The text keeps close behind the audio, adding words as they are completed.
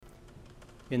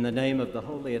In the name of the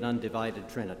Holy and Undivided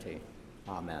Trinity,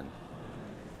 Amen.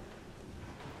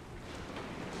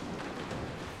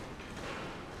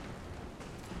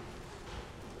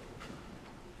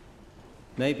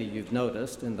 Maybe you've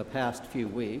noticed in the past few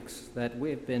weeks that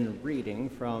we've been reading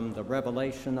from the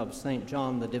Revelation of St.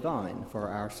 John the Divine for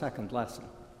our second lesson.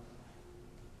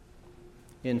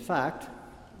 In fact,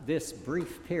 this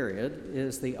brief period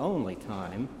is the only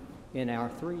time in our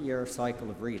 3-year cycle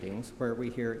of readings where we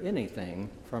hear anything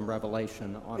from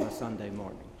Revelation on a Sunday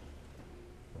morning.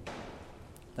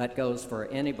 That goes for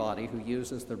anybody who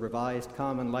uses the Revised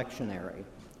Common Lectionary,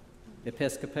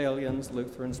 Episcopalians,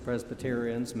 Lutherans,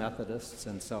 Presbyterians, Methodists,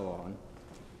 and so on.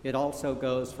 It also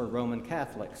goes for Roman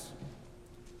Catholics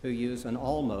who use an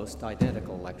almost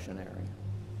identical lectionary.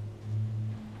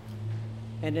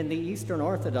 And in the Eastern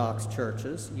Orthodox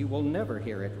churches, you will never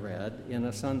hear it read in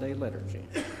a Sunday liturgy.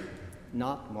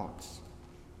 Not once.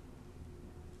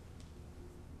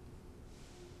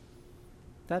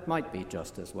 That might be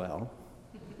just as well.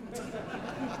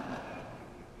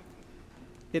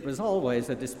 It was always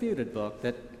a disputed book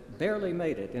that barely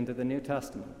made it into the New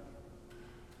Testament.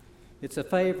 It's a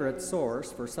favorite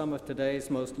source for some of today's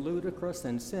most ludicrous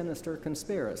and sinister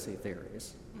conspiracy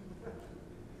theories.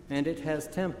 And it has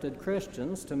tempted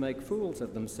Christians to make fools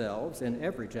of themselves in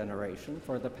every generation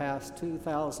for the past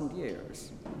 2,000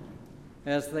 years,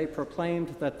 as they proclaimed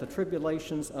that the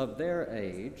tribulations of their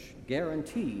age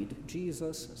guaranteed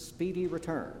Jesus' speedy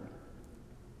return,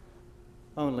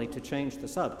 only to change the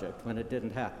subject when it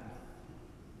didn't happen.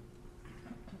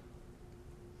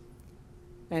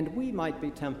 And we might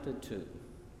be tempted too.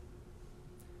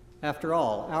 After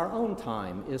all, our own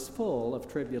time is full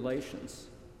of tribulations.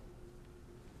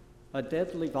 A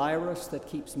deadly virus that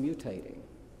keeps mutating.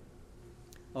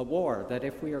 A war that,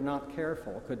 if we are not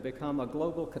careful, could become a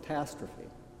global catastrophe.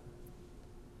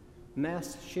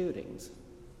 Mass shootings,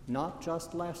 not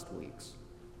just last week's,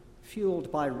 fueled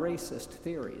by racist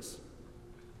theories.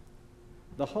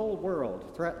 The whole world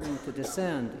threatening to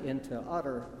descend into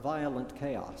utter violent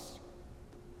chaos.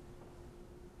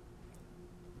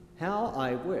 How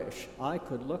I wish I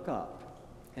could look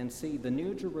up and see the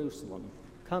New Jerusalem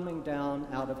coming down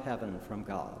out of heaven from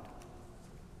God.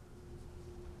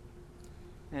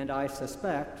 And I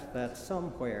suspect that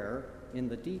somewhere in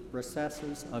the deep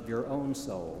recesses of your own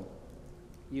soul,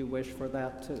 you wish for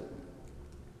that too.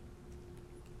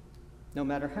 No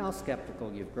matter how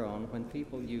skeptical you've grown when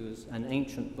people use an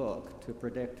ancient book to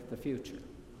predict the future.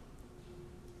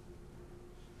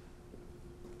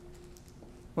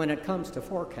 When it comes to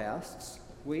forecasts,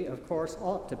 we of course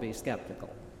ought to be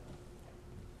skeptical.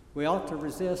 We ought to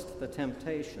resist the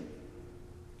temptation.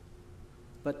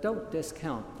 But don't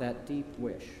discount that deep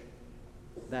wish,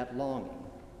 that longing,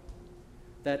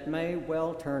 that may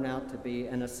well turn out to be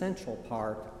an essential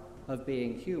part of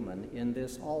being human in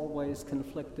this always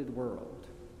conflicted world.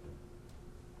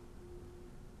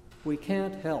 We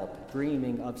can't help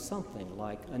dreaming of something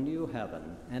like a new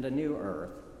heaven and a new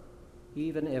earth,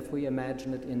 even if we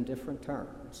imagine it in different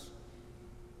terms.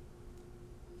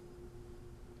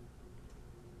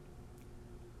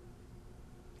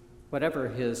 Whatever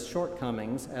his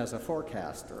shortcomings as a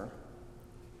forecaster,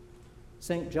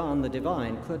 St. John the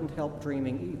Divine couldn't help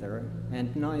dreaming either,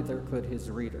 and neither could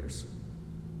his readers.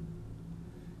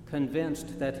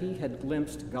 Convinced that he had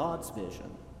glimpsed God's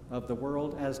vision of the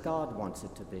world as God wants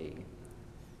it to be,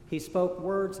 he spoke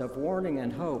words of warning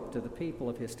and hope to the people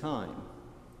of his time.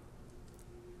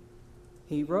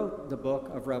 He wrote the book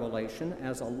of Revelation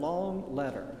as a long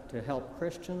letter to help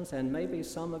Christians and maybe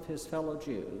some of his fellow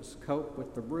Jews cope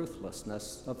with the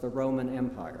ruthlessness of the Roman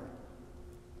Empire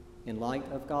in light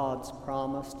of God's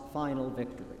promised final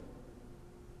victory.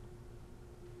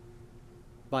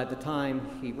 By the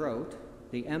time he wrote,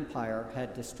 the empire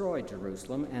had destroyed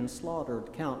Jerusalem and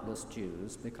slaughtered countless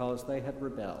Jews because they had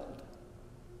rebelled.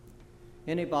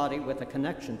 Anybody with a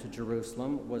connection to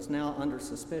Jerusalem was now under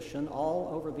suspicion all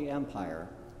over the empire,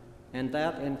 and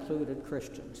that included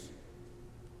Christians.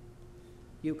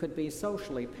 You could be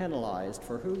socially penalized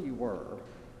for who you were,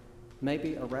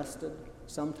 maybe arrested,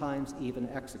 sometimes even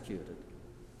executed.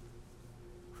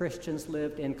 Christians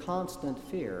lived in constant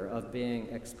fear of being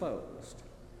exposed.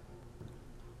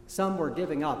 Some were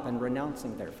giving up and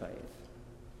renouncing their faith.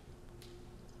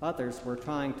 Others were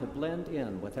trying to blend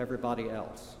in with everybody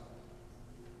else.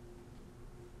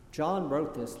 John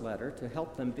wrote this letter to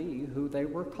help them be who they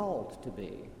were called to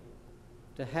be,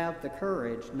 to have the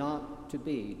courage not to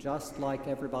be just like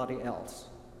everybody else,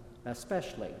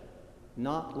 especially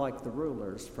not like the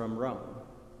rulers from Rome.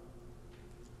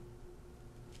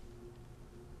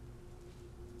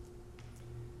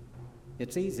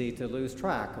 It's easy to lose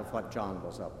track of what John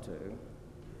was up to.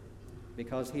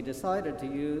 because he decided to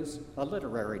use a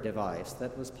literary device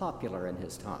that was popular in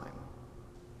his time.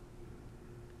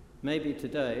 Maybe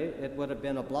today it would have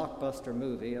been a blockbuster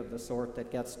movie of the sort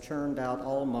that gets churned out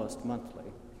almost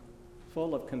monthly,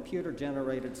 full of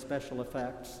computer-generated special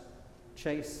effects,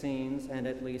 chase scenes, and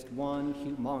at least one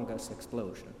humongous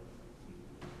explosion.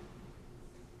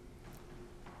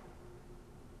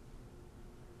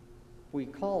 We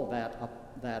call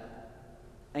that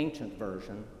ancient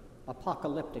version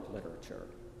apocalyptic literature.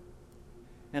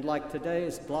 And like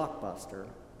today's blockbuster,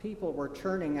 people were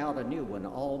churning out a new one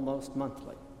almost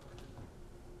monthly.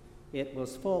 It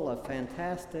was full of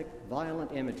fantastic,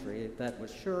 violent imagery that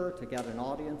was sure to get an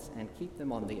audience and keep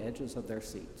them on the edges of their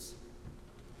seats.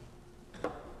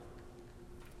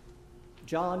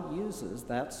 John uses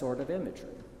that sort of imagery.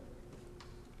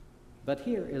 But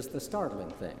here is the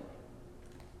startling thing.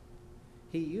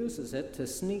 He uses it to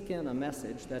sneak in a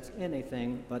message that's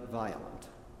anything but violent.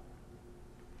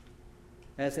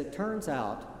 As it turns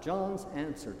out, John's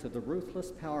answer to the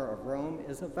ruthless power of Rome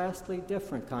is a vastly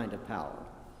different kind of power.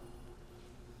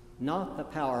 Not the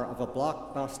power of a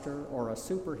blockbuster or a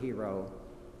superhero,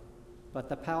 but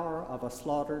the power of a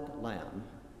slaughtered lamb.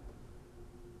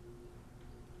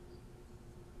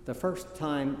 The first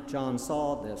time John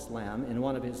saw this lamb in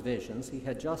one of his visions, he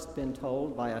had just been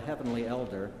told by a heavenly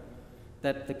elder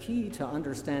that the key to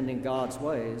understanding God's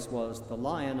ways was the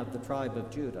Lion of the tribe of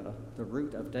Judah, the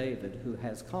root of David, who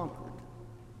has conquered.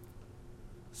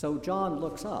 So John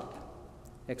looks up,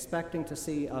 expecting to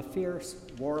see a fierce,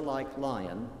 warlike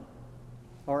lion,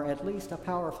 or at least a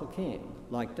powerful king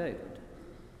like David.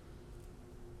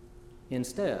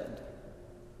 Instead,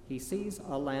 he sees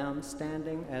a lamb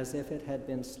standing as if it had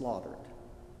been slaughtered.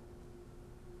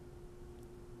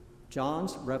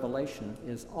 John's revelation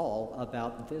is all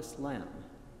about this lamb,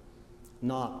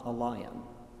 not a lion.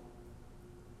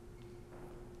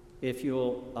 If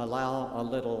you'll allow a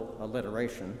little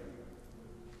alliteration,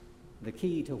 the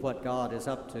key to what God is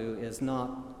up to is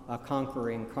not a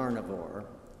conquering carnivore,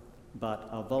 but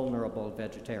a vulnerable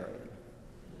vegetarian.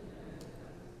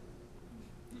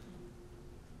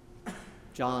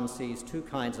 John sees two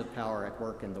kinds of power at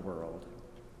work in the world: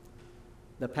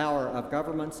 the power of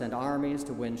governments and armies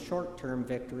to win short-term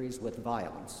victories with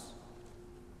violence,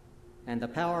 and the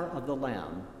power of the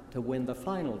Lamb to win the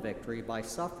final victory by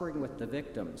suffering with the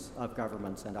victims of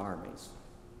governments and armies.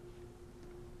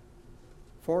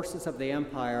 Forces of the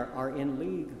empire are in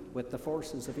league with the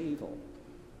forces of evil,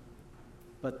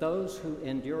 but those who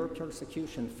endure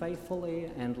persecution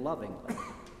faithfully and lovingly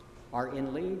are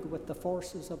in league with the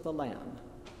forces of the Lamb,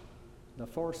 the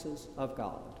forces of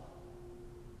God.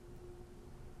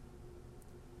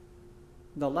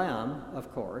 The Lamb,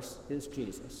 of course, is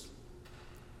Jesus,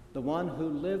 the one who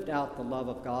lived out the love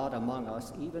of God among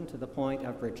us even to the point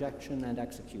of rejection and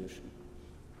execution,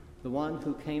 the one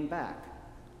who came back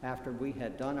after we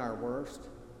had done our worst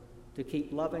to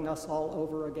keep loving us all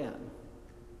over again.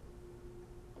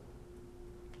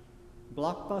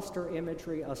 Blockbuster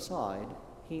imagery aside,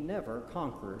 he never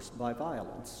conquers by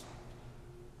violence.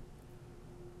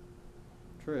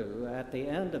 True, at the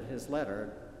end of his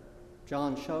letter,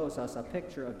 John shows us a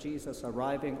picture of Jesus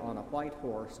arriving on a white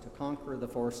horse to conquer the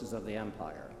forces of the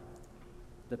empire.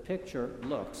 The picture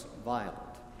looks violent,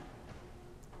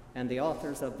 and the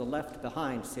authors of the Left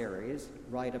Behind series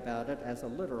write about it as a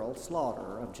literal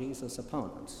slaughter of Jesus'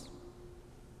 opponents.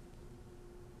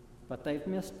 But they've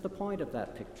missed the point of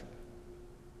that picture.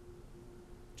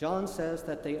 John says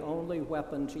that the only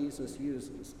weapon Jesus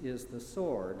uses is the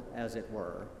sword, as it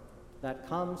were, that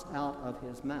comes out of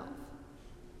his mouth.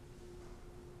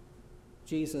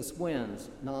 Jesus wins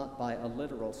not by a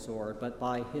literal sword, but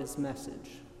by his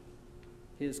message,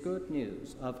 his good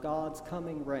news of God's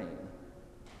coming reign.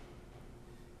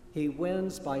 He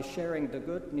wins by sharing the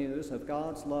good news of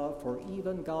God's love for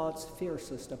even God's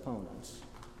fiercest opponents.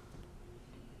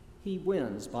 He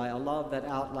wins by a love that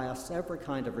outlasts every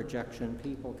kind of rejection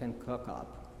people can cook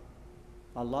up,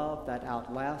 a love that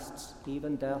outlasts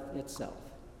even death itself.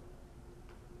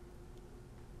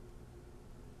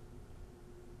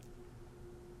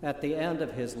 At the end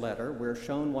of his letter, we're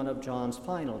shown one of John's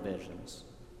final visions.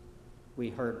 We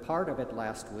heard part of it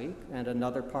last week and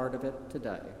another part of it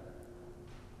today.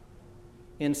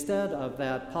 Instead of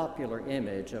that popular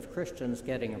image of Christians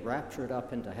getting raptured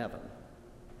up into heaven,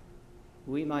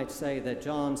 we might say that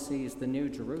John sees the New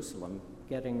Jerusalem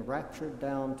getting raptured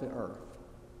down to earth.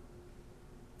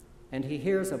 And he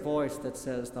hears a voice that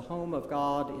says, "The home of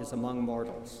God is among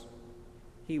mortals.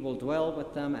 He will dwell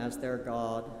with them as their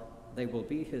God. They will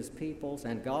be his peoples,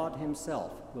 and God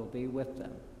himself will be with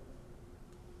them."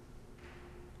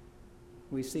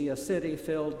 we see a city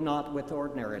filled not with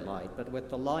ordinary light, but with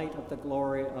the light of the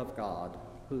glory of God,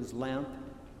 whose lamp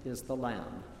is the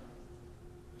Lamb.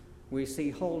 We see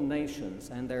whole nations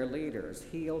and their leaders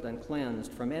healed and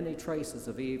cleansed from any traces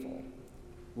of evil,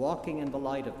 walking in the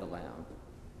light of the Lamb,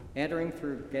 entering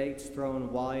through gates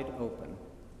thrown wide open.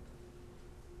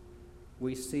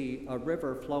 We see a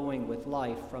river flowing with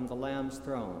life from the Lamb's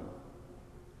throne,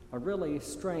 a really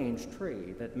strange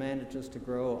tree that manages to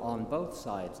grow on both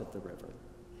sides of the river,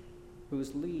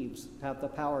 whose leaves have the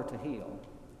power to heal.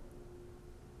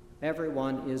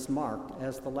 Everyone is marked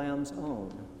as the Lamb's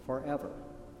own forever,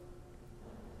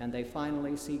 and they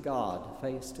finally see God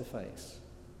face to face.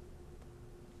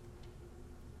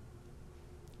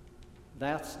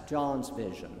 That's John's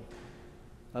vision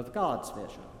of God's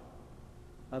vision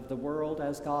of the world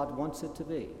as God wants it to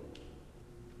be.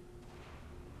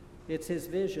 It's his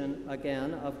vision,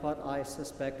 again, of what I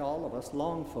suspect all of us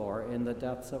long for in the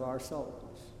depths of our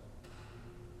souls.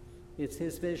 It's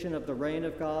his vision of the reign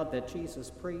of God that Jesus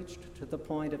preached to the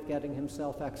point of getting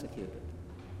himself executed.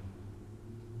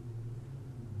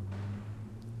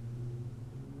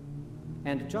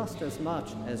 And just as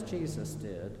much as Jesus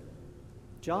did,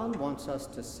 John wants us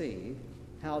to see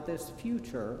how this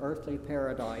future earthly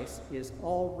paradise is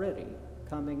already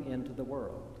coming into the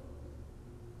world.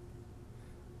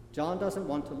 John doesn't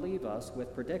want to leave us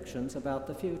with predictions about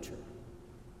the future.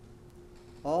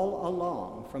 All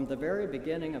along, from the very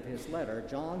beginning of his letter,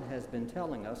 John has been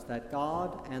telling us that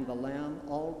God and the Lamb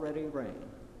already reign.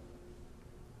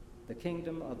 The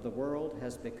kingdom of the world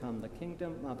has become the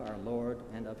kingdom of our Lord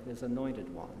and of his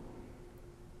anointed one.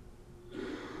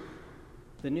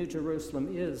 The New Jerusalem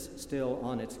is still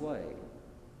on its way,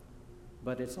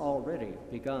 but it's already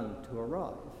begun to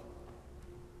arrive.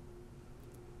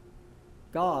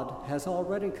 God has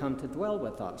already come to dwell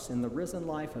with us in the risen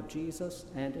life of Jesus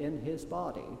and in his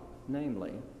body,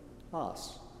 namely,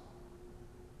 us.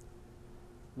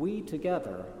 We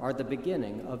together are the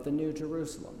beginning of the New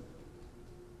Jerusalem.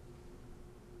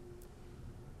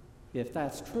 If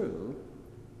that's true,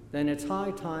 then it's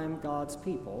high time God's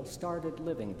people started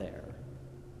living there,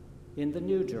 in the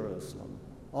New Jerusalem,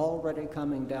 already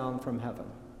coming down from heaven.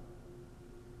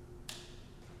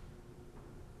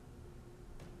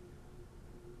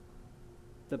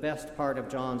 The best part of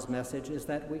John's message is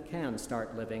that we can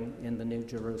start living in the New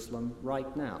Jerusalem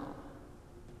right now.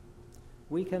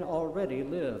 We can already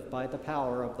live by the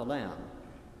power of the Lamb.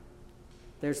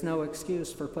 There's no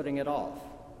excuse for putting it off.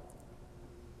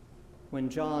 When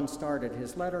John started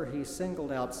his letter, he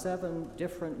singled out 7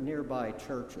 different nearby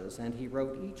churches, and he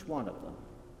wrote each one of them.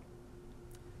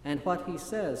 And what he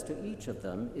says to each of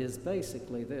them is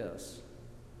basically this: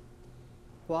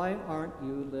 why aren't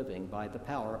you living by the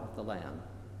power of the Lamb?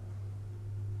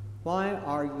 Why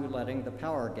are you letting the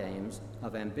power games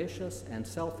of ambitious and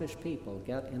selfish people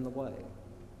get in the way?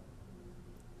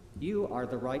 You are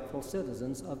the rightful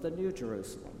citizens of the New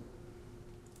Jerusalem.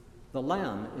 The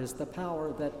Lamb is the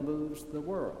power that moves the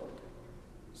world,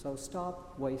 so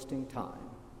stop wasting time.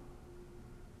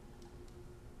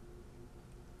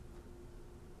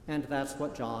 And that's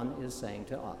what John is saying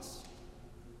to us.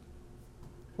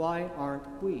 Why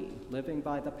aren't we living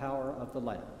by the power of the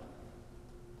Lamb?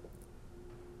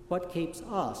 What keeps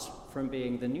us from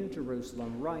being the New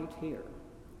Jerusalem right here?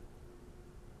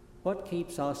 What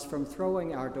keeps us from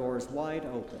throwing our doors wide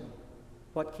open?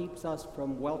 What keeps us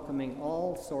from welcoming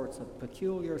all sorts of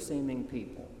peculiar-seeming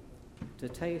people to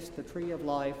taste the tree of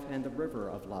life and the river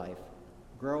of life,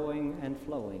 growing and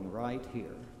flowing right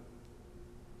here?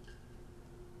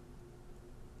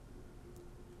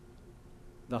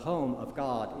 The home of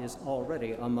God is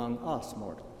already among us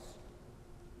mortals.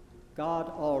 God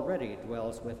already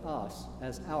dwells with us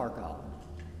as our God,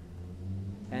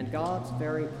 and God's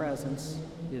very presence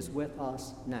is with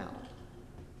us now.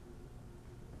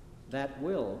 That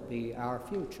will be our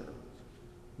future,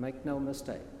 make no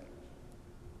mistake.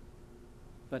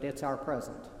 But it's our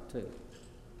present, too.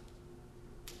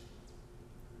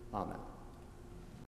 Amen.